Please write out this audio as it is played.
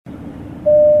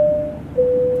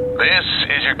This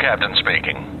is your captain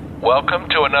speaking. Welcome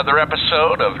to another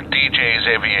episode of DJ's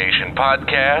Aviation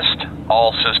Podcast.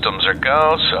 All systems are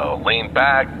go, so lean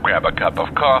back, grab a cup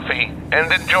of coffee,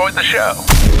 and enjoy the show.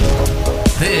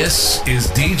 This is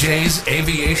DJ's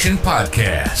Aviation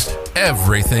Podcast.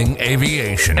 Everything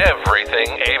aviation.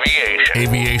 Everything aviation.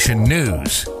 Aviation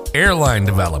news, airline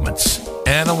developments,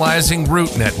 analyzing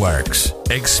route networks,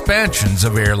 expansions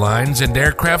of airlines and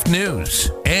aircraft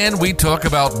news, and we talk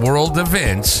about world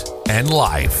events and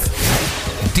life.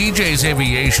 DJ's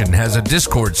Aviation has a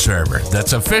Discord server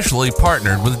that's officially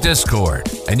partnered with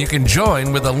Discord, and you can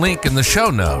join with a link in the show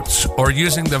notes or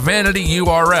using the vanity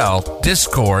URL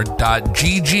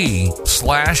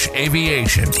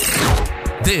discord.gg/aviation.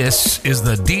 This is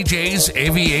the DJ's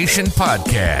Aviation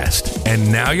Podcast, and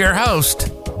now your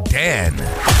host, Dan.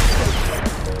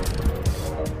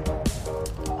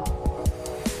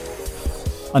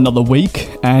 Another week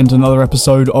and another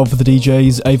episode of the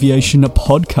DJ's Aviation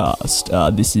Podcast.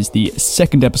 This is the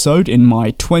second episode in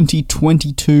my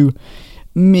 2022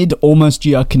 mid-almost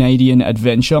year Canadian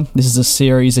adventure. This is a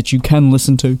series that you can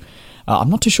listen to. I'm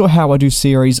not too sure how I do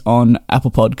series on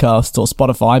Apple Podcasts or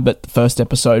Spotify, but the first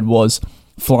episode was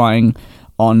flying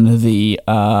on the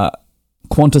Qantas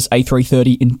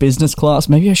A330 in business class.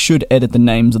 Maybe I should edit the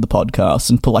names of the podcasts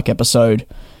and put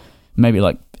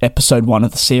episode 1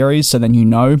 of the series, so then you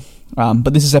know.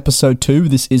 But this is episode 2.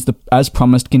 This is the, as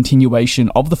promised, continuation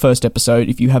of the first episode.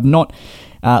 If you have not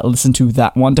listened to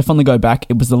that one, definitely go back.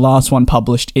 It was the last one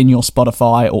published in your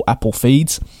Spotify or Apple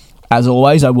feeds. As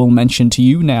always, I will mention to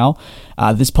you now,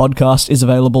 this podcast is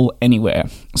available anywhere.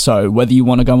 So whether you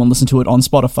want to go and listen to it on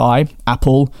Spotify,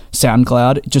 Apple,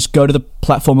 SoundCloud, just go to the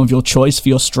platform of your choice for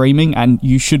your streaming, and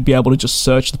you should be able to just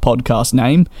search the podcast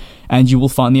name, and you will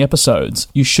find the episodes.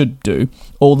 You should do.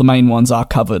 All the main ones are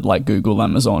covered, like Google,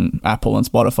 Amazon, Apple, and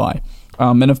Spotify.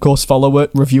 And of course, follow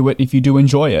it, review it if you do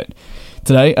enjoy it.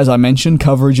 Today, as I mentioned,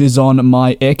 coverage is on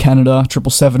my Air Canada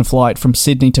 777 flight from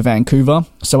Sydney to Vancouver.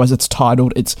 So as it's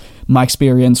titled, it's my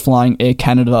experience flying Air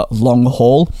Canada long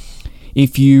haul.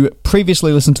 If you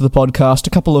previously listened to the podcast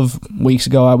a couple of weeks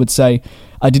ago, I would say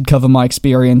I did cover my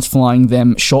experience flying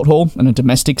them short haul in a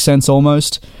domestic sense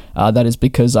almost. That is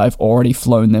because I've already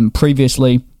flown them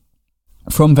previously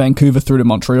from Vancouver through to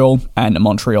Montreal and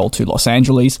Montreal to Los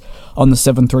Angeles on the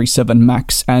 737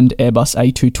 MAX and Airbus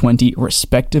A220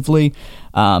 respectively.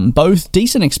 Both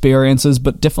decent experiences,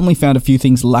 but definitely found a few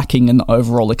things lacking in the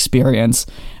overall experience.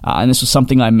 And this was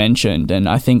something I mentioned, and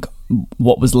I think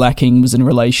what was lacking was in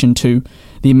relation to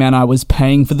the amount I was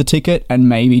paying for the ticket and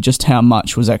maybe just how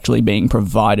much was actually being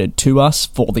provided to us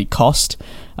for the cost.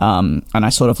 And I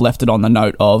sort of left it on the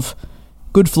note of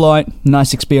good flight,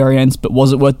 nice experience, but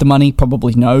was it worth the money?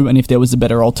 Probably no, and if there was a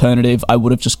better alternative, I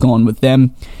would have just gone with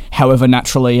them. However,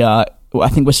 naturally, I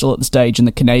think we're still at the stage in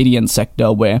the Canadian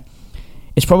sector where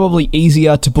it's probably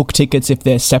easier to book tickets if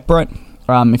they're separate,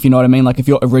 if you know what I mean. Like if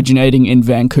you're originating in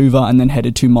Vancouver and then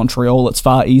headed to Montreal, it's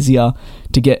far easier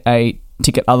to get a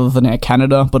ticket other than Air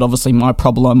Canada, but obviously my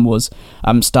problem was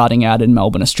starting out in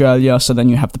Melbourne, Australia, so then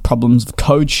you have the problems of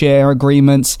code share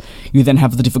agreements. You then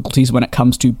have the difficulties when it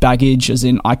comes to baggage, as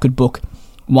in I could book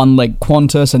one leg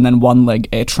Qantas and then one leg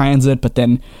Air Transit, but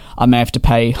then I may have to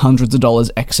pay hundreds of dollars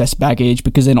excess baggage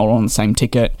because they're not on the same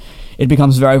ticket. It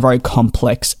becomes very, very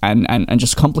complex and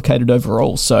just complicated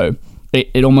overall, so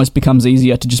it almost becomes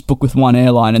easier to just book with one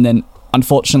airline, and then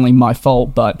unfortunately my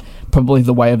fault, but probably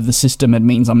the way of the system, it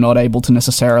means I'm not able to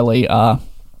necessarily, how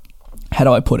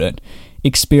do I put it,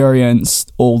 experience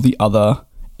all the other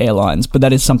airlines. But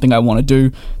that is something I want to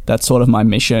do. That's sort of my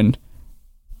mission,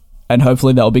 and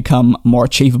hopefully that will become more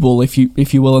achievable, if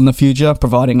you will, in the future,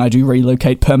 providing I do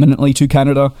relocate permanently to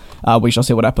Canada. We shall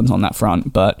see what happens on that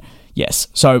front, but yes.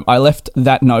 So I left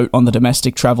that note on the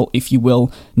domestic travel, if you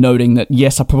will, noting that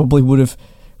yes, I probably would have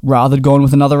rather gone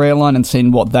with another airline and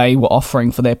seen what they were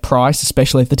offering for their price,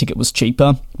 especially if the ticket was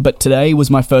cheaper. But today was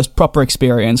my first proper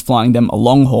experience flying them a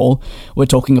long haul. We're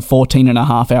talking a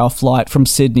 14.5-hour flight from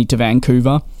Sydney to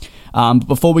Vancouver. But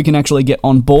before we can actually get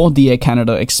on board the Air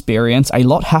Canada experience, a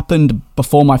lot happened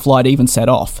before my flight even set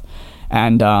off.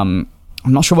 And I'm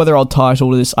not sure whether I'll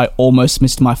title this I Almost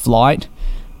Missed My Flight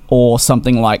or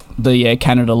something like the Air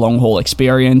Canada long haul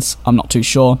experience. I'm not too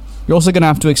sure. You're also going to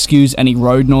have to excuse any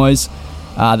road noise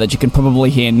that you can probably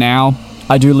hear now.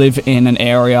 I do live in an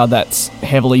area that's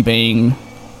heavily being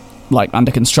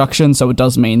under construction, so it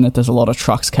does mean that there's a lot of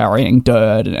trucks carrying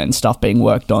dirt and stuff being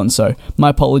worked on, so my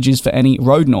apologies for any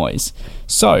road noise.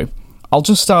 So I'll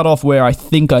just start off where I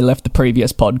think I left the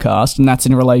previous podcast, and that's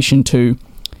in relation to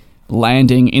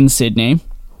landing in Sydney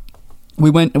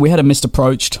we had a missed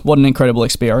approach. What an incredible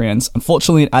experience.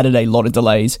 Unfortunately, it added a lot of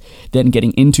delays then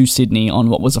getting into Sydney on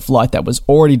what was a flight that was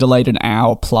already delayed an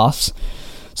hour plus.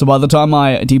 So by the time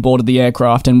I deboarded the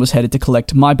aircraft and was headed to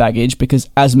collect my baggage, because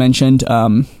as mentioned,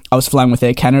 I was flying with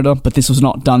Air Canada, but this was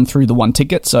not done through the one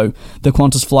ticket, so the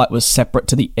Qantas flight was separate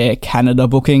to the Air Canada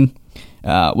booking,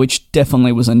 which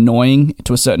definitely was annoying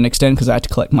to a certain extent because I had to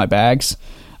collect my bags,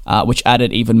 which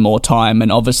added even more time. And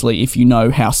obviously, if you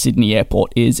know how Sydney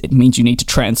Airport is, it means you need to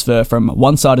transfer from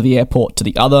one side of the airport to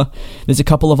the other. There's a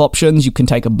couple of options. You can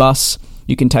take a bus,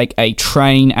 you can take a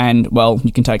train, and, well,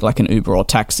 you can take like an Uber or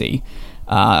taxi.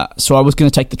 So I was going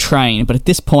to take the train, but at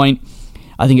this point,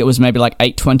 I think it was maybe like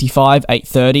 8:25,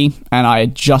 8:30, and I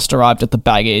had just arrived at the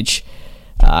baggage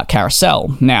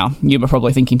carousel. Now, you were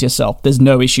probably thinking to yourself, there's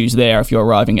no issues there if you're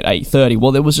arriving at 8:30.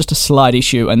 Well, there was just a slight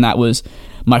issue, and that was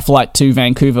my flight to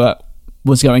Vancouver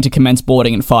was going to commence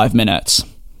boarding in 5 minutes.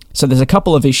 So there's a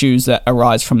couple of issues that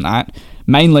arise from that,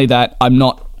 mainly that I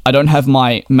don't have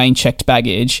my main checked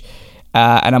baggage,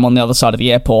 and I'm on the other side of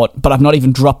the airport, but I've not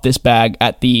even dropped this bag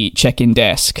at the check-in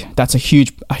desk. That's a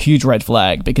huge red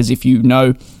flag, because if you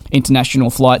know international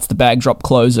flights, the bag drop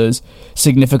closes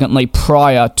significantly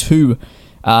prior to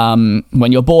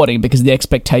when you're boarding, because the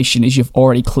expectation is you've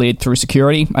already cleared through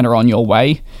security and are on your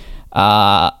way.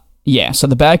 So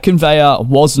the bag conveyor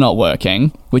was not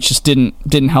working, which just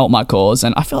didn't help my cause,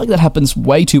 and I feel like that happens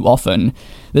way too often.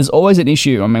 There's always an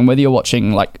issue. I mean, whether you're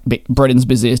watching like Britain's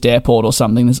busiest airport or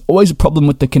something, there's always a problem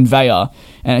with the conveyor,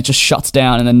 and it just shuts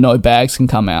down, and then no bags can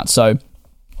come out. So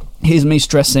here's me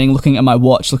stressing, looking at my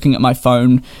watch, looking at my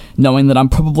phone, knowing that I'm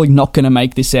probably not going to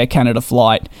make this Air Canada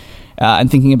flight, and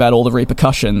thinking about all the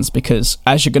repercussions, because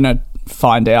as you're going to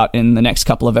find out in the next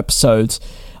couple of episodes,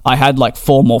 I had like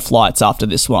 4 more flights after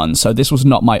this one, so this was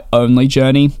not my only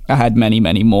journey. I had many,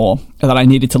 many more that I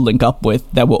needed to link up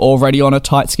with that were already on a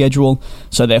tight schedule,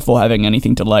 so therefore having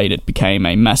anything delayed, it became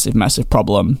a massive, massive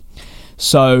problem.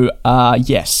 So,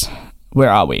 yes,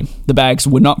 where are we? The bags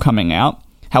were not coming out.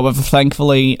 However,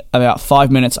 thankfully, about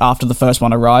 5 minutes after the first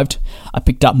one arrived, I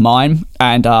picked up mine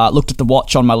and looked at the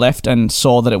watch on my left and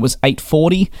saw that it was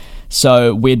 8:40,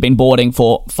 so we had been boarding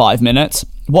for 5 minutes.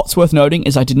 What's worth noting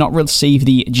is I did not receive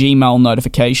the Gmail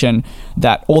notification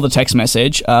or the text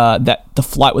message that the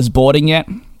flight was boarding yet.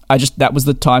 That was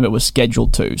the time it was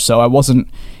scheduled to, so I wasn't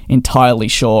entirely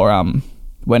sure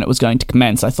when it was going to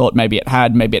commence. I thought maybe it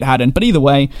had, maybe it hadn't, but either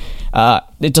way,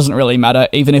 it doesn't really matter.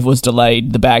 Even if it was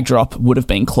delayed, the bag drop would have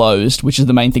been closed, which is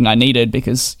the main thing I needed,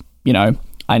 because, you know,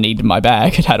 I needed my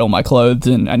bag. It had all my clothes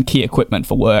and key equipment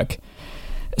for work.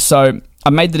 So I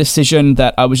made the decision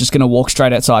that I was just going to walk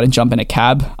straight outside and jump in a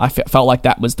cab. I felt like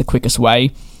that was the quickest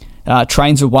way.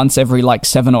 Trains are once every like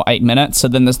 7 or 8 minutes, so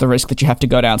then there's the risk that you have to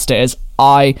go downstairs.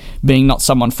 I, being not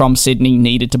someone from Sydney,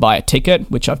 needed to buy a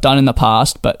ticket, which I've done in the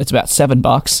past, but it's about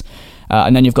 $7.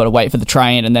 And then you've got to wait for the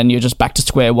train, and then you're just back to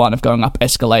square one of going up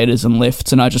escalators and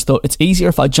lifts. And I just thought it's easier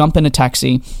if I jump in a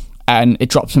taxi and it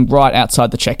drops me right outside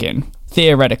the check-in,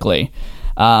 theoretically.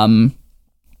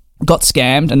 Got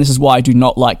scammed, and this is why I do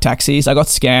not like taxis. I got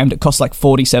scammed. It cost like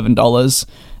 $47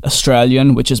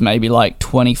 Australian, which is maybe like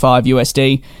 25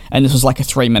 USD, and this was like a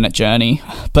 3-minute journey.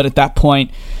 But at that point,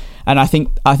 and I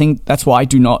think that's why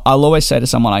I'll always say to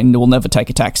someone, I will never take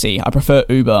a taxi. I prefer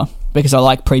Uber, because I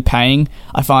like prepaying.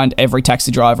 I find every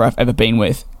taxi driver I've ever been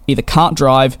with either can't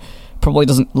drive, probably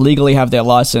doesn't legally have their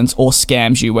license, or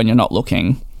scams you when you're not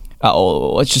looking.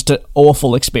 It's just an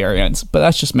awful experience, but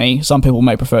that's just me. Some people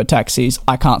may prefer taxis.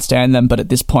 I can't stand them, but at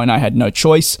this point I had no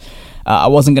choice. I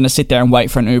wasn't going to sit there and wait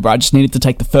for an Uber. I just needed to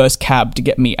take the first cab to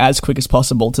get me as quick as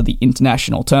possible to the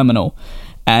international terminal.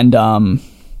 And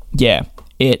it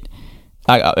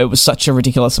was such a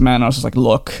ridiculous amount. I was just like,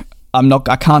 look, what am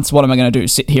I going to do?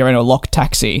 Sit here in a locked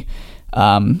taxi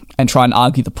and try and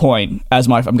argue the point as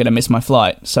I'm going to miss my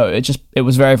flight. So it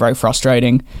was very, very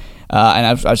frustrating. And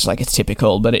I was just like, it's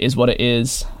typical, but it is what it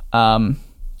is.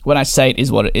 When I say it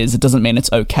is what it is, it doesn't mean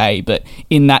it's okay. But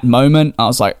in that moment, I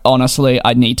was like, honestly,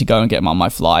 I need to go and get on my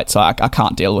flight, so I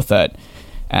can't deal with it.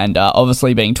 And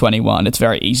obviously, being 21, it's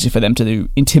very easy for them to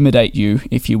intimidate you,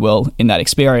 if you will, in that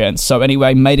experience. So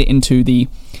anyway, made it into the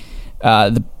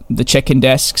check-in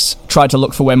desks, tried to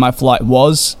look for where my flight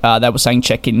was. They were saying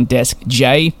check-in desk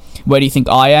J. Where do you think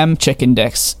I am? Check-in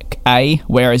desk A.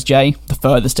 Where is J? The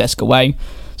furthest desk away.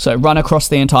 So run across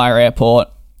the entire airport.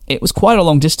 It was quite a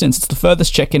long distance. It's the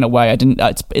furthest check-in away.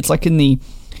 It's like in the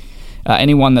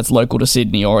anyone that's local to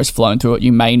Sydney or has flown through it,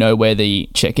 you may know where the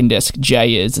check-in desk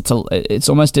J is. It's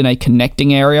almost in a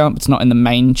connecting area. It's not in the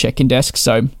main check-in desk.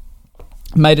 So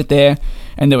made it there,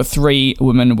 and there were 3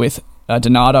 women with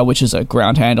Donata, which is a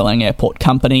ground handling airport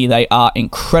company. They are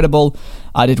incredible.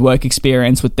 I did work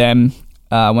experience with them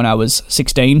when I was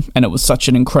 16, and it was such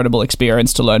an incredible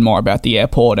experience to learn more about the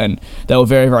airport, and they were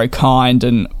very, very kind,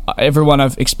 and everyone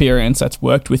I've experienced that's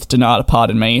worked with Donata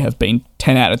Pardon Me have been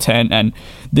 10 out of 10, and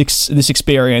this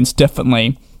experience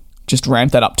definitely just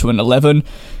ramped that up to an 11.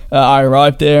 I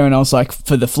arrived there and I was like,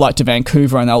 for the flight to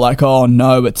Vancouver, and they're like, oh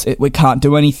no, we can't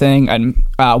do anything. And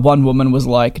one woman was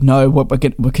like, no,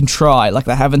 we can try. Like,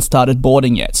 they haven't started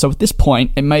boarding yet. So at this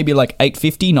point, it may be like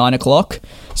 8:50, 9 o'clock.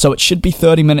 So it should be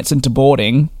 30 minutes into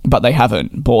boarding, but they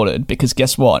haven't boarded because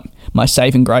guess what? My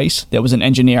saving grace, there was an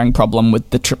engineering problem with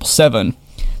the 777.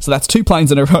 So that's 2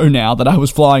 planes in a row now that I was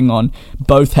flying on.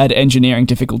 Both had engineering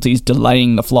difficulties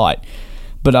delaying the flight.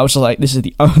 But I was just like, this is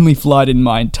the only flight in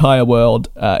my entire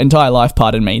life,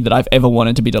 pardon me, that I've ever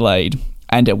wanted to be delayed.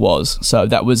 And it was. So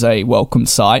that was a welcome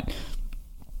sight.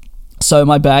 So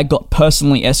my bag got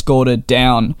personally escorted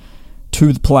down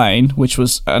to the plane, which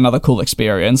was another cool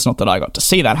experience. Not that I got to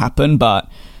see that happen, but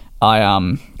I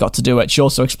got to do it. She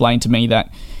also explained to me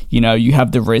that, you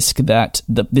have the risk that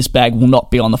this bag will not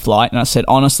be on the flight. And I said,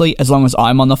 honestly, as long as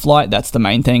I'm on the flight, that's the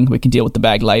main thing. We can deal with the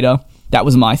bag later. That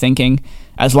was my thinking.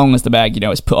 As long as the bag,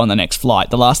 is put on the next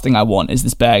flight. The last thing I want is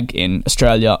this bag in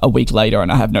Australia a week later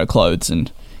and I have no clothes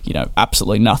and,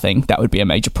 absolutely nothing. That would be a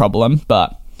major problem.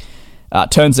 But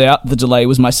turns out the delay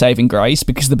was my saving grace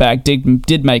because the bag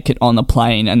did make it on the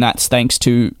plane, and that's thanks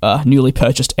to a newly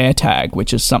purchased AirTag,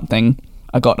 which is something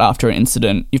I got after an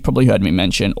incident you've probably heard me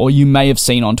mention, or you may have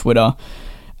seen on Twitter.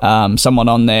 Someone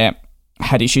on there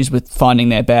had issues with finding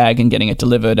their bag and getting it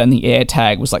delivered, and the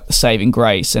AirTag was like the saving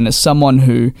grace. And as someone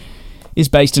who is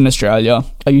based in Australia,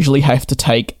 I usually have to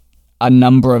take a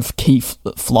number of key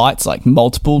flights, like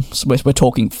multiple. So we're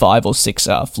talking 5 or 6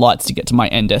 flights to get to my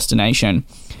end destination.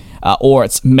 Or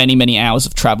it's many, many hours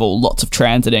of travel, lots of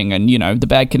transiting, and, the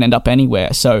bag can end up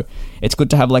anywhere. So it's good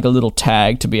to have like a little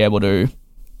tag to be able to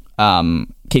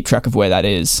keep track of where that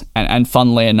is. And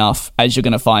funnily enough, as you're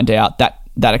going to find out, that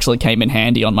actually came in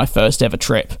handy on my first ever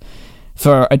trip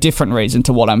for a different reason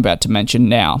to what I'm about to mention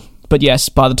now. But yes,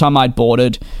 by the time I'd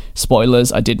boarded,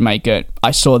 spoilers, I did make it.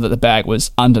 I saw that the bag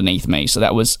was underneath me, so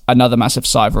that was another massive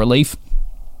sigh of relief.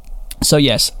 So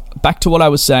yes, back to what I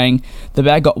was saying, the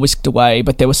bag got whisked away,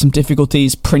 but there were some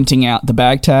difficulties printing out the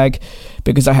bag tag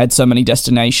because I had so many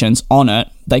destinations on it.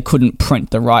 They couldn't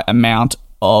print the right amount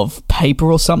of paper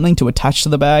or something to attach to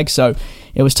the bag, so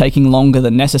it was taking longer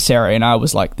than necessary, and I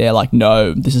was like, they're like,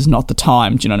 no, this is not the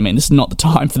time, do you know what I mean? This is not the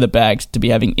time for the bags to be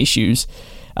having issues.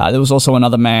 There was also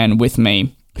another man with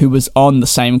me who was on the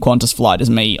same Qantas flight as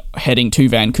me heading to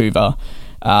Vancouver,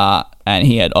 and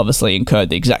he had obviously incurred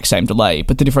the exact same delay,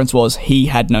 but the difference was he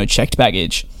had no checked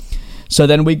baggage. So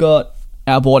then we got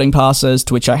our boarding passes,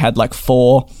 to which I had like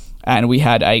 4, and we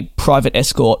had a private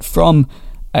escort from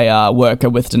a worker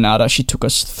with Donata. She took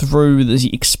us through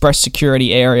the express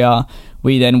security area.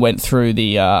 We then went through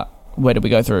the where did we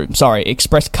go through?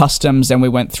 Express customs. Then we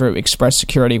went through express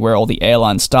security where all the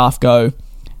airline staff go.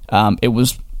 It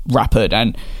was rapid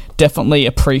and definitely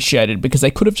appreciated because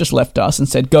they could have just left us and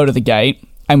said, go to the gate,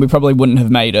 and we probably wouldn't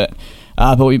have made it.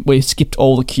 But we skipped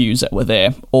all the queues that were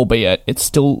there, albeit it's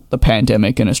still the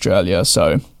pandemic in Australia,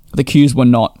 so the queues were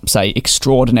not, say,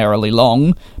 extraordinarily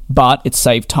long, but it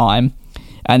saved time.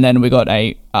 And then we got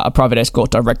a private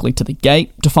escort directly to the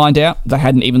gate to find out they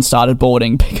hadn't even started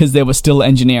boarding because there were still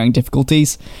engineering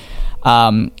difficulties.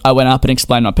 I went up and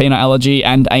explained my peanut allergy,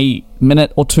 and a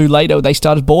minute or 2 later they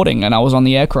started boarding and I was on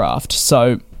the aircraft.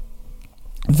 So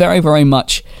very, very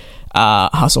much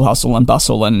hustle and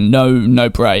bustle, and no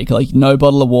break, like no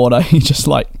bottle of water. Just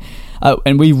like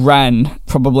and we ran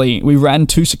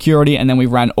to security, and then we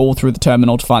ran all through the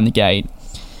terminal to find the gate.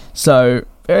 So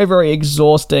very, very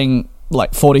exhausting,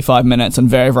 like 45 minutes, and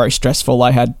very, very stressful.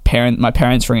 I had my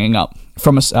parents ringing up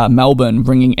from Melbourne,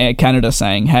 ringing Air Canada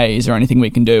saying, hey, is there anything we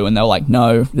can do? And they were like,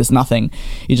 no, there's nothing.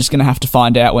 You're just going to have to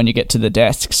find out when you get to the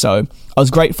desk. So I was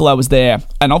grateful I was there.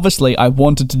 And obviously I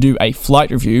wanted to do a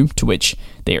flight review, to which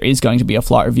there is going to be a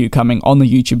flight review coming on the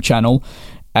YouTube channel.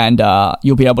 And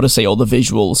you'll be able to see all the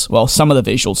visuals. Well, some of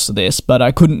the visuals to this, but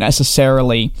I couldn't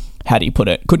necessarily,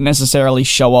 couldn't necessarily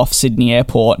show off Sydney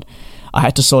Airport. I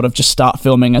had to sort of just start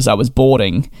filming as I was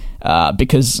boarding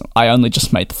because I only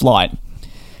just made the flight.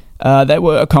 They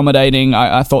were accommodating.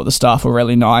 I thought the staff were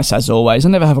really nice, as always. I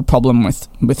never have a problem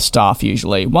with staff,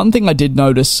 usually. One thing I did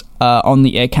notice on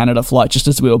the Air Canada flight, just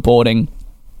as we were boarding,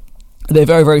 they're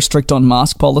very, very strict on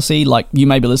mask policy. Like, you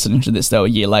may be listening to this, though, a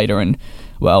year later, and,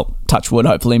 well, touch wood,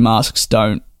 hopefully masks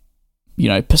don't,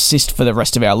 persist for the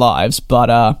rest of our lives.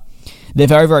 But they're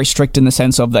very, very strict in the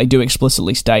sense of they do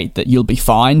explicitly state that you'll be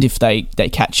fined if they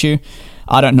catch you.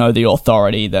 I don't know the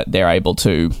authority that they're able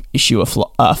to issue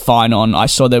a fine on. I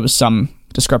saw there was some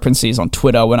discrepancies on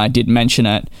Twitter when I did mention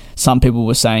it. Some people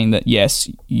were saying that yes,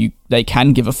 they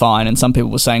can give a fine, and some people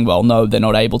were saying, well, no, they're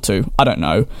not able to. I don't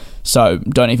know, so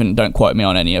don't quote me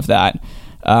on any of that.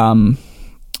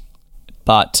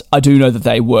 But I do know that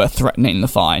they were threatening the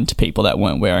fine to people that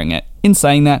weren't wearing it. In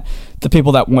saying that, the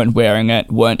people that weren't wearing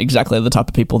it weren't exactly the type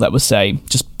of people that were, say,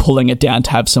 just pulling it down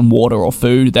to have some water or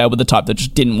food. They were the type that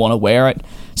just didn't want to wear it.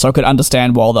 So I could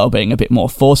understand why they were being a bit more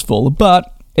forceful,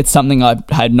 but it's something I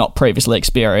had not previously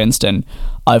experienced, and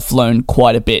I've flown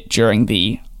quite a bit during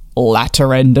the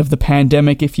latter end of the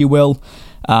pandemic, if you will.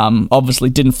 Obviously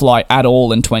didn't fly at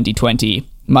all in 2020.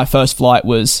 My first flight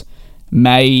was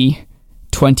May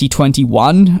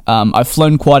 2021. I've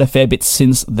flown quite a fair bit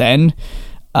since then.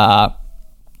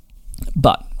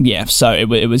 But yeah, so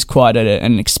it was quite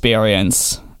an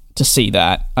experience to see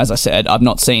that. As I said, I've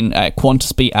not seen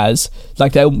Qantas be as,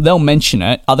 like, they'll mention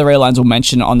it. Other airlines will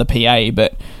mention it on the PA,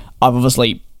 but I've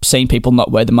obviously seen people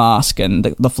not wear the mask, and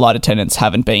the flight attendants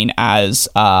haven't been as,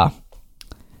 they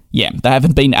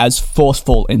haven't been as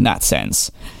forceful in that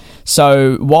sense.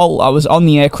 So while I was on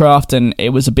the aircraft and it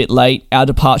was a bit late, our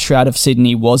departure out of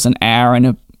Sydney was an hour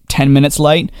and 10 minutes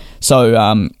late.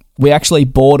 So we actually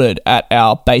boarded at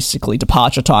our basically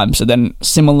departure time. So then,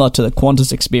 similar to the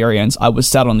Qantas experience, I was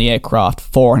sat on the aircraft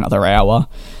for another hour.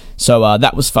 So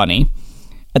that was funny.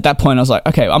 At that point, I was like,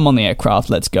 okay, I'm on the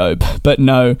aircraft, let's go. But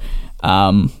no,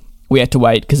 we had to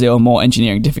wait because there were more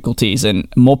engineering difficulties and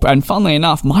funnily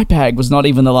enough, my bag was not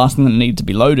even the last thing that needed to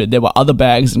be loaded. There were other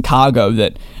bags and cargo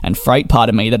and freight,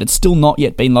 pardon me, that had still not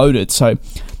yet been loaded. So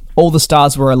all the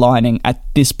stars were aligning at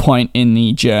this point in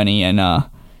the journey, and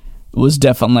was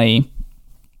definitely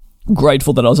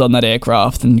grateful that I was on that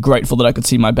aircraft and grateful that I could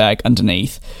see my bag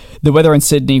underneath. The weather in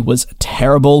Sydney was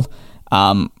terrible.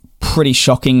 Pretty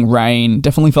shocking rain.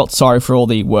 Definitely felt sorry for all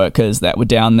the workers that were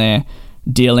down there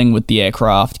dealing with the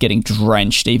aircraft, getting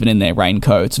drenched even in their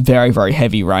raincoats. Very, very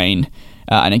heavy rain.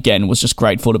 And again, was just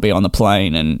grateful to be on the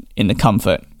plane and in the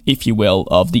comfort, if you will,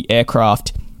 of the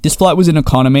aircraft. This flight was in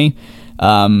economy.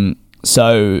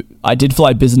 So I did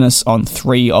fly business on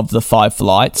 3 of the 5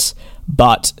 flights,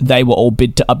 but they were all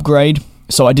bid to upgrade.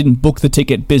 So I didn't book the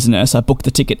ticket business, I booked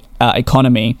the ticket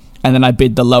economy, and then I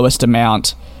bid the lowest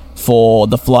amount for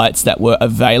the flights that were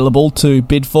available to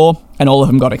bid for, and all of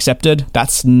them got accepted.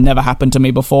 That's never happened to me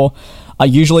before. I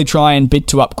usually try and bid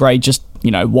to upgrade, just,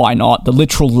 why not? The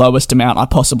literal lowest amount I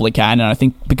possibly can, and I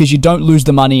think because you don't lose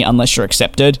the money unless you're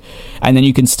accepted, and then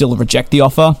you can still reject the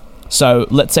offer. So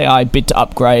let's say I bid to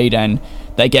upgrade and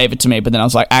they gave it to me, but then I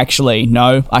was like, actually,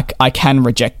 no, I can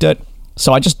reject it.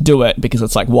 So I just do it because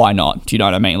it's like, why not? Do you know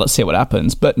what I mean? Let's see what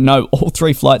happens. But no, all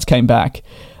 3 flights came back,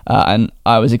 and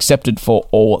I was accepted for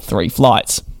all 3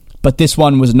 flights. But this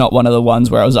one was not one of the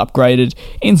ones where I was upgraded.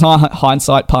 In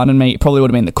hindsight, pardon me, it probably would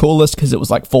have been the coolest because it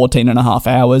was like 14 and a half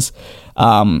hours.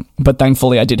 But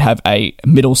thankfully I did have a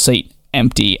middle seat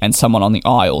empty and someone on the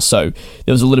aisle, so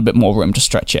there was a little bit more room to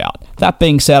stretch out. That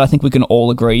being said, I think we can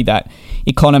all agree that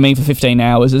economy for 15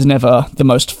 hours is never the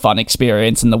most fun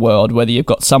experience in the world, whether you've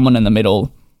got someone in the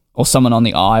middle or someone on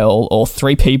the aisle or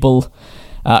 3 people.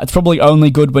 It's probably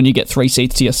only good when you get 3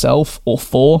 seats to yourself or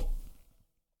 4.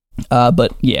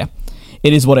 But yeah,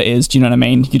 it is what it is. Do you know what I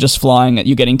mean? You're just flying,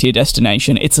 you're getting to your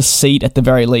destination. It's a seat at the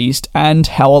very least. And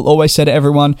how I'll always say to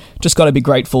everyone, just got to be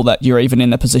grateful that you're even in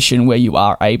the position where you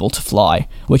are able to fly,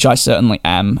 which I certainly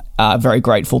am. Very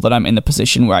grateful that I'm in the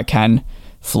position where I can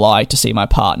fly to see my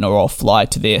partner or fly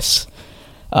to this.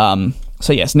 So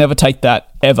yes, never take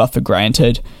that ever for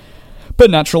granted. But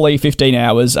naturally, 15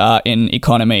 hours in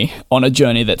economy on a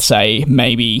journey that's, say,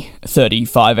 maybe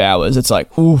 35 hours, it's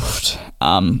like, oof.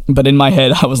 But in my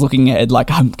head, I was looking ahead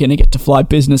like, I'm going to get to fly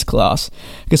business class.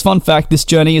 Because fun fact, this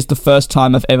journey is the first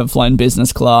time I've ever flown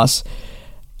business class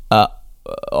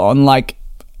on, like,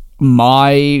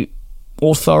 my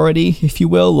authority, if you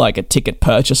will, like a ticket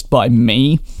purchased by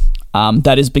me.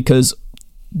 That is because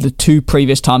the 2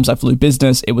 previous times I flew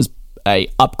business, it was a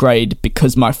upgrade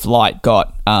because my flight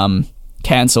got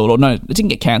cancelled, or no, it didn't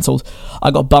get cancelled. I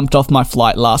got bumped off my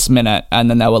flight last minute, and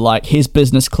then they were like, here's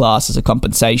business class as a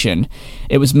compensation.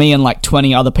 It was me and like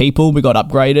 20 other people, we got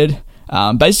upgraded.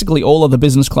 Basically all of the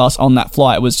business class on that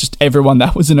flight was just everyone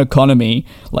that was in economy,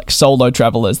 like solo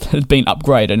travelers that had been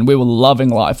upgraded, and we were loving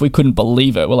life. We couldn't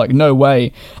believe it. We're like, no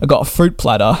way, I got a fruit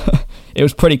platter. It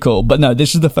was pretty cool. But no,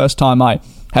 this is the first time I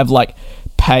have like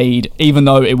paid, even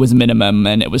though it was minimum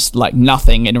and it was like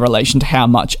nothing in relation to how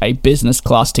much a business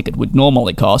class ticket would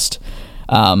normally cost.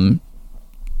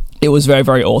 It was very,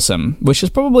 very awesome, which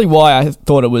is probably why I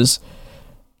thought it was,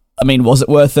 I mean, was it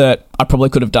worth it? I probably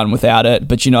could have done without it,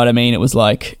 but you know what I mean? It was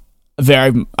like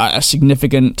a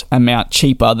significant amount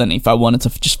cheaper than if I wanted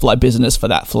to just fly business for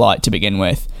that flight to begin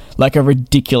with. Like a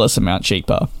ridiculous amount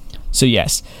cheaper. So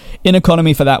yes, in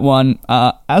economy for that one.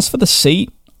 As for the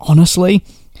seat, honestly,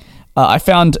 I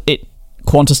found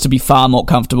Qantas to be far more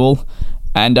comfortable.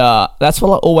 And that's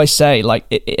what I always say. Like,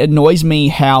 it annoys me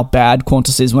how bad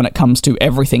Qantas is when it comes to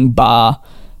everything bar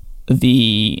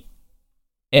the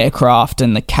aircraft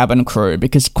and the cabin crew,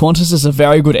 because Qantas is a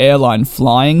very good airline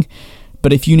flying,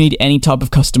 but if you need any type of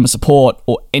customer support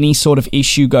or any sort of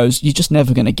issue goes, you're just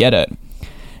never going to get it.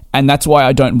 And that's why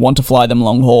I don't want to fly them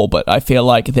long haul, but I feel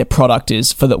like their product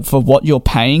is, for what you're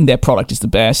paying, their product is the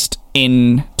best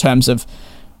in terms of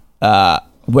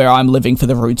where I'm living for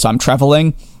the routes I'm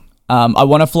traveling. I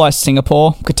want to fly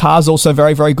Singapore. Qatar's also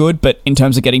very, very good, but in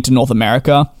terms of getting to North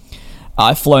America,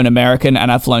 I've flown American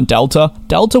and I've flown Delta.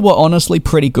 Delta were honestly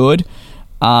pretty good,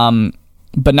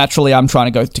 but naturally I'm trying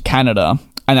to go to Canada,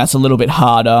 and that's a little bit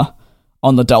harder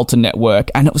on the Delta network,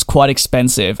 and it was quite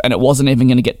expensive, and it wasn't even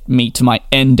going to get me to my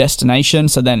end destination.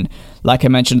 So then, like I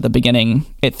mentioned at the beginning,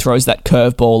 it throws that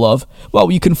curveball of, well,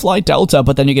 you can fly Delta,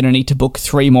 but then you're going to need to book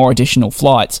 3 more additional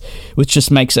flights, which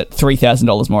just makes it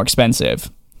 $3,000 more expensive.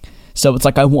 So it's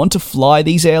like, I want to fly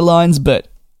these airlines, but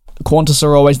Qantas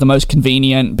are always the most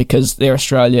convenient because they're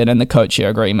Australian and the codeshare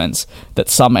agreements that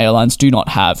some airlines do not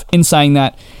have. In saying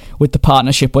that, with the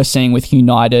partnership we're seeing with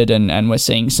United and we're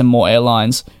seeing some more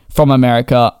airlines from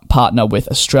America partner with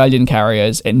Australian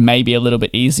carriers, it may be a little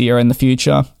bit easier in the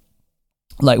future.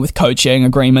 Like with code-sharing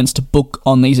agreements to book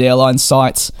on these airline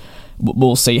sites.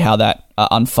 We'll see how that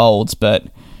unfolds, but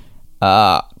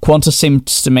Qantas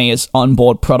seems to me as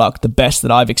onboard product the best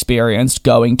that I've experienced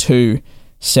going to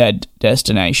said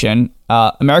destination.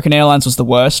 American Airlines was the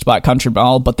worst by a country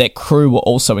mile, but their crew were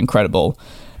also incredible.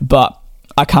 But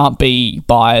I can't be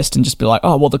biased and just be like,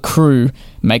 oh, well, the crew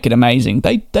make it amazing.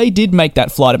 They did make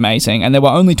that flight amazing, and there were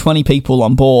only 20 people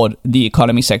on board the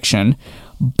economy section,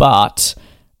 but,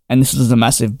 and this is a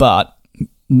massive but,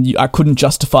 I couldn't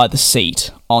justify the seat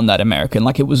on that American.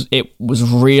 Like, it was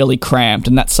really cramped,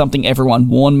 and that's something everyone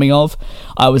warned me of.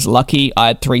 I was lucky I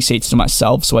had 3 seats to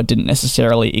myself, so I didn't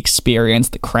necessarily experience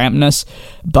the crampness,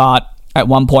 but at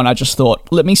one point I just thought,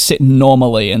 let me sit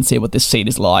normally and see what this seat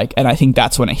is like, and I think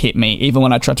that's when it hit me, even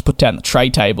when I tried to put down the tray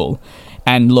table.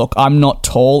 And look, I'm not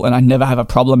tall, and I never have a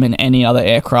problem in any other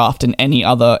aircraft, in any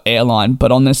other airline,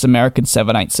 but on this American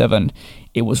 787,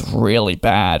 it was really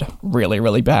bad. Really,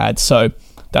 really bad. So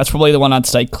that's probably the one I'd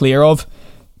stay clear of.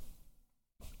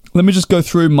 Let me just go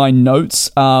through my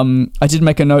notes. I did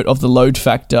make a note of the load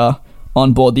factor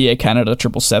on board the Air Canada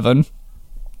 777.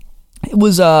 It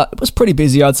was pretty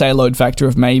busy. I'd say a load factor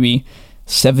of maybe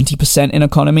 70% in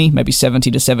economy, maybe 70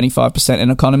 to 75%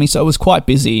 in economy. So it was quite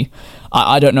busy.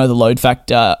 I don't know the load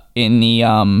factor in the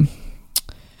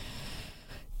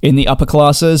upper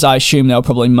classes. I assume they were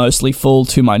probably mostly full,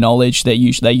 to my knowledge. They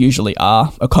usually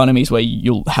are. Economies where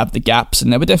you'll have the gaps,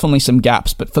 and there were definitely some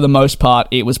gaps, but for the most part,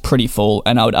 it was pretty full,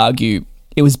 and I would argue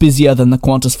it was busier than the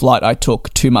Qantas flight I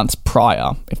took 2 months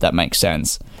prior, if that makes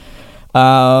sense.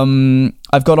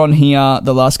 I've got on here,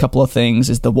 the last couple of things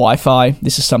is the Wi-Fi.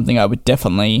 This is something I would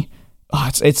definitely...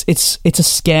 it's a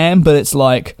scam, but it's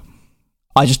like,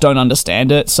 I just don't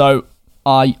understand it. So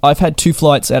I've had 2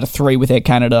 flights out of 3 with Air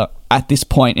Canada at this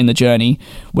point in the journey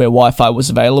where Wi-Fi was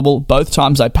available. Both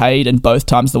times I paid, and both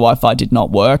times the Wi-Fi did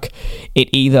not work. It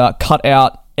either cut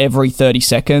out every 30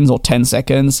 seconds or 10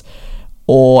 seconds,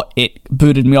 or it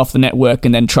booted me off the network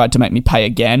and then tried to make me pay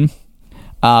again.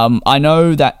 I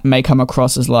know that may come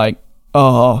across as like,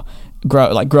 oh,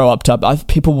 grow up, tub.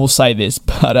 People will say this,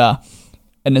 but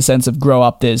in the sense of grow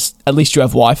up, there's at least you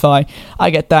have Wi-Fi. I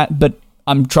get that, but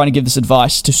I'm trying to give this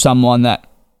advice to someone that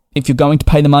if you're going to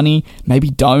pay the money, maybe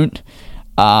don't,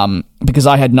 because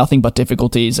I had nothing but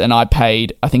difficulties, and I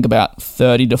paid, I think, about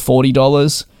 $30 to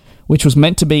 $40, which was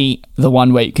meant to be the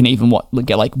one where you can even watch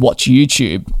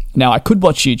YouTube. Now, I could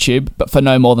watch YouTube, but for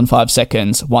no more than 5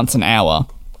 seconds once an hour.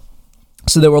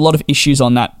 So there were a lot of issues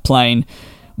on that plane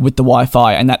with the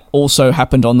Wi-Fi, and that also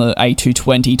happened on the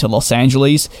A220 to Los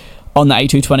Angeles. On the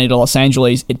A220 to Los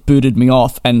Angeles, it booted me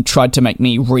off and tried to make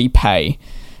me repay.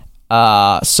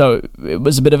 So it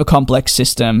was a bit of a complex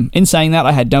system. In saying that,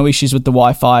 I had no issues with the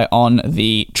Wi-Fi on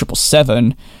the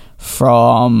 777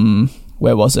 from,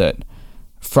 where was it?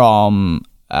 From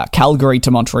Calgary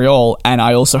to Montreal, and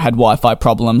I also had Wi-Fi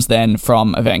problems then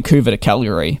from Vancouver to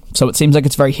Calgary. So it seems like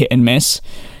it's very hit and miss.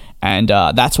 And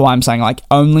that's why I'm saying, like,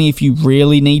 only if you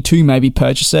really need to, maybe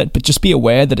purchase it. But just be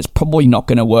aware that it's probably not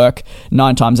going to work.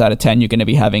 9 times out of 10, you're going to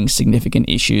be having significant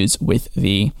issues with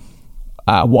the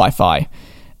Wi-Fi.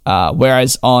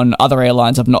 Whereas on other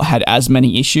airlines, I've not had as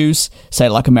many issues, say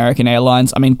like American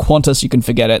Airlines. I mean, Qantas, you can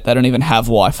forget it. They don't even have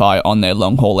Wi-Fi on their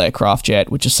long-haul aircraft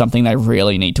yet, which is something they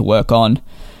really need to work on.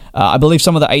 I believe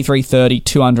some of the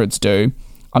A330-200s do.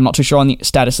 I'm not too sure on the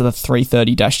status of the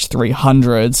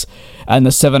 330-300s, and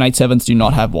the 787s do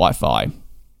not have Wi-Fi.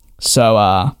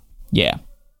 So, yeah.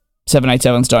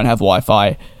 787s don't have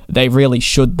Wi-Fi. They really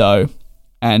should, though,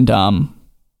 and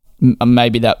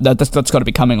maybe that's got to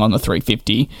be coming on the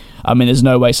 350. I mean, there's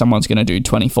no way someone's going to do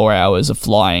 24 hours of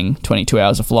flying, 22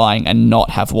 hours of flying, and not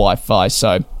have Wi-Fi,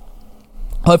 so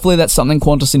hopefully that's something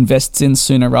Qantas invests in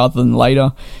sooner rather than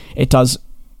later. It does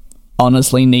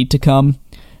honestly need to come.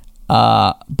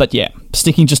 But yeah,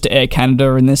 sticking just to Air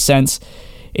Canada in this sense,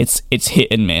 it's hit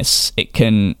and miss. It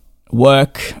can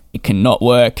work, it can not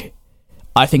work.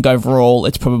 I think overall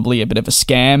it's probably a bit of a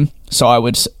scam, so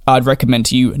I'd recommend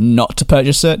to you not to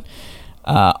purchase it.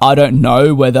 I don't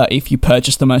know whether if you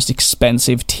purchase the most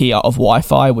expensive tier of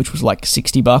Wi-Fi, which was like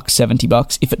 $60,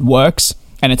 $70, if it works,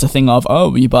 and it's a thing of,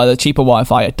 oh, you buy the cheaper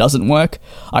Wi-Fi, it doesn't work.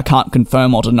 I can't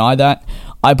confirm or deny that.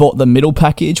 I bought the middle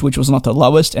package, which was not the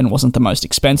lowest and wasn't the most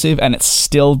expensive, and it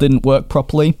still didn't work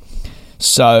properly.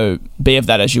 So, be of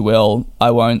that as you will. I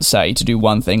won't say to do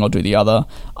one thing or do the other.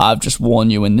 I've just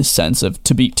warned you in this sense of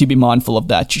to be mindful of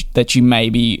that you may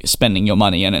be spending your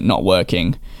money and it not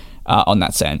working on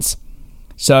that sense.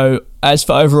 So, as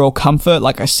for overall comfort,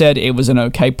 like I said, it was an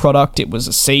okay product. It was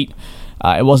a seat.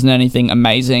 It wasn't anything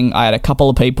amazing. I had a couple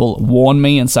of people warn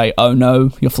me and say, oh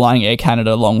no, you're flying Air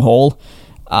Canada long haul.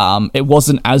 It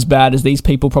wasn't as bad as these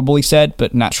people probably said,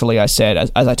 but naturally I said,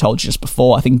 as I told you just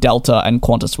before, I think Delta and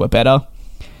Qantas were better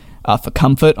for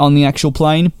comfort on the actual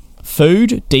plane.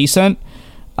 Food, decent.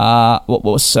 What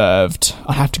was served?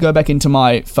 I have to go back into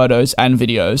my photos and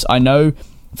videos. I know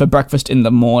for breakfast in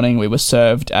the morning we were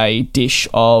served a dish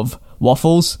of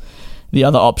waffles. The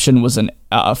other option was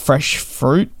a fresh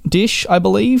fruit dish, I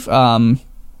believe. The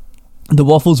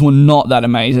waffles were not that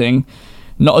amazing.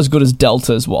 Not as good as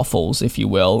Delta's waffles, if you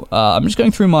will. I'm just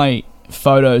going through my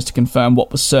photos to confirm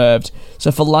what was served.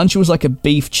 So for lunch, it was like a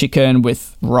beef chicken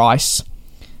with rice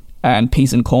and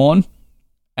peas and corn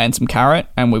and some carrot.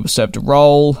 And we were served a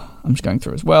roll. I'm just going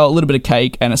through as well. A little bit of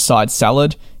cake and a side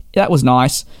salad. That was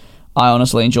nice. I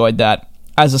honestly enjoyed that.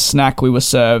 As a snack, we were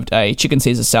served a chicken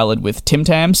Caesar salad with Tim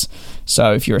Tams.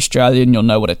 So if you're Australian, you'll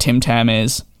know what a Tim Tam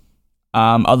is.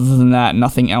 Other than that,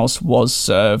 nothing else was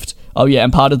served. Oh yeah,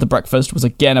 and part of the breakfast was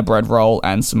again a bread roll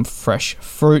and some fresh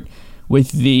fruit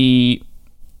with the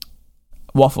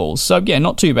waffles. So yeah,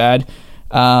 not too bad.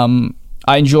 I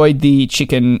enjoyed the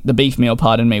beef meal,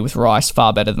 with rice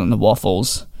far better than the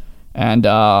waffles. And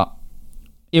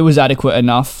it was adequate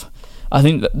enough. I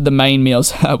think that the main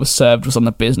meals I was served was on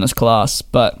the business class,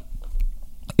 but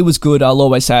it was good. I'll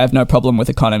always say I have no problem with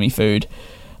economy food.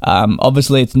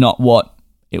 Obviously, it's not what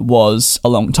it was a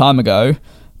long time ago,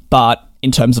 but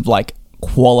in terms of like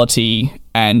quality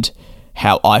and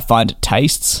how I find it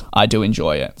tastes, I do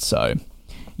enjoy it. So,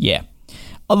 yeah.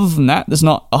 Other than that, there's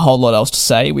not a whole lot else to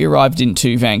say. We arrived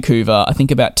into Vancouver, I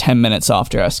think about 10 minutes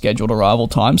after our scheduled arrival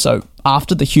time. So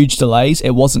after the huge delays,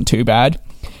 it wasn't too bad.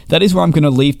 That is where I'm going to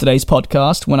leave today's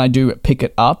podcast. When I do pick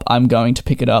it up, I'm going to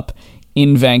pick it up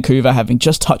in Vancouver, having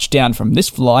just touched down from this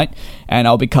flight, and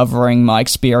I'll be covering my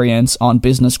experience on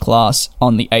business class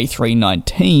on the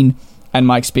A319 and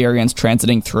my experience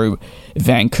transiting through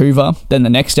Vancouver. Then the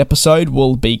next episode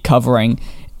will be covering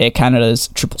Air Canada's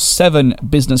 777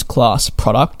 business class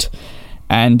product.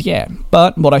 And yeah,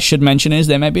 but what I should mention is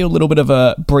there may be a little bit of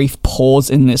a brief pause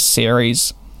in this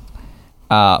series.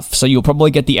 So you'll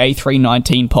probably get the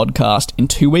A319 podcast in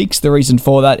 2 weeks. The reason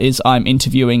for that is I'm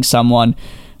interviewing someone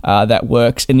that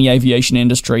works in the aviation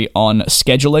industry on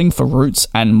scheduling for routes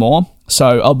and more.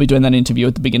 So I'll be doing that interview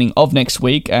at the beginning of next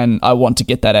week, and I want to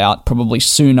get that out probably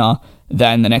sooner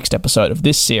than the next episode of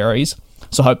this series.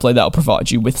 So hopefully that'll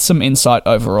provide you with some insight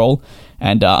overall,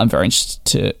 and I'm very interested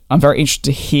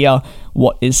to hear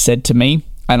what is said to me.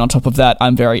 And on top of that,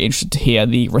 I'm very interested to hear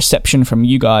the reception from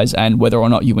you guys and whether or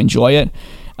not you enjoy it.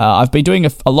 I've been doing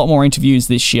a lot more interviews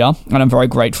this year, and I'm very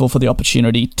grateful for the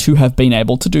opportunity to have been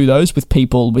able to do those with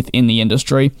people within the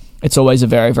industry. It's always a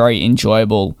very, very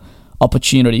enjoyable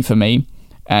opportunity for me,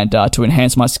 and to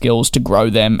enhance my skills, to grow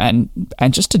them, and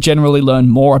just to generally learn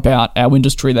more about our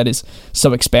industry that is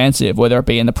so expansive, whether it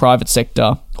be in the private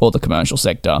sector or the commercial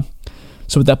sector.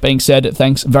 So with that being said,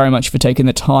 thanks very much for taking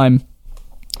the time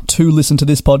to listen to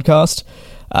this podcast.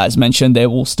 As mentioned,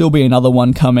 there will still be another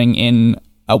one coming in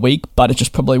a week, but it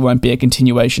just probably won't be a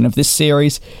continuation of this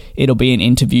series. It'll be an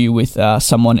interview with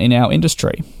someone in our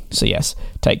industry. So yes,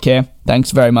 take care.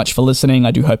 Thanks very much for listening.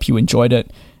 I do hope you enjoyed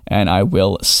it, and I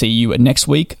will see you next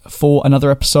week for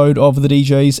another episode of the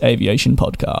DJ's Aviation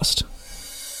Podcast.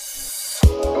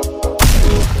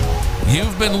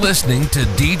 You've been listening to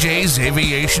DJ's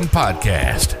Aviation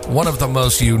Podcast, one of the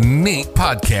most unique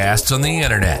podcasts on the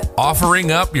internet,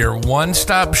 offering up your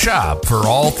one-stop shop for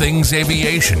all things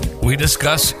aviation. We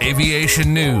discuss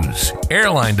aviation news,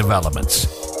 airline developments,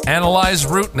 analyze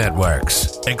route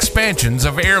networks, expansions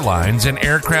of airlines and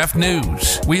aircraft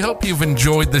news. We hope you've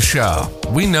enjoyed the show.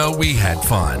 We know we had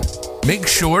fun. Make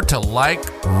sure to like,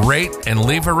 rate, and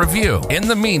leave a review. In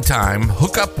the meantime,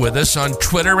 hook up with us on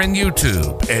Twitter and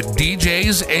YouTube at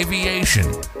DJ's Aviation.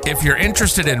 If you're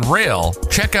interested in rail,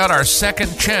 check out our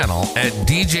second channel at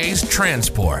DJ's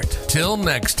Transport. Till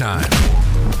next time.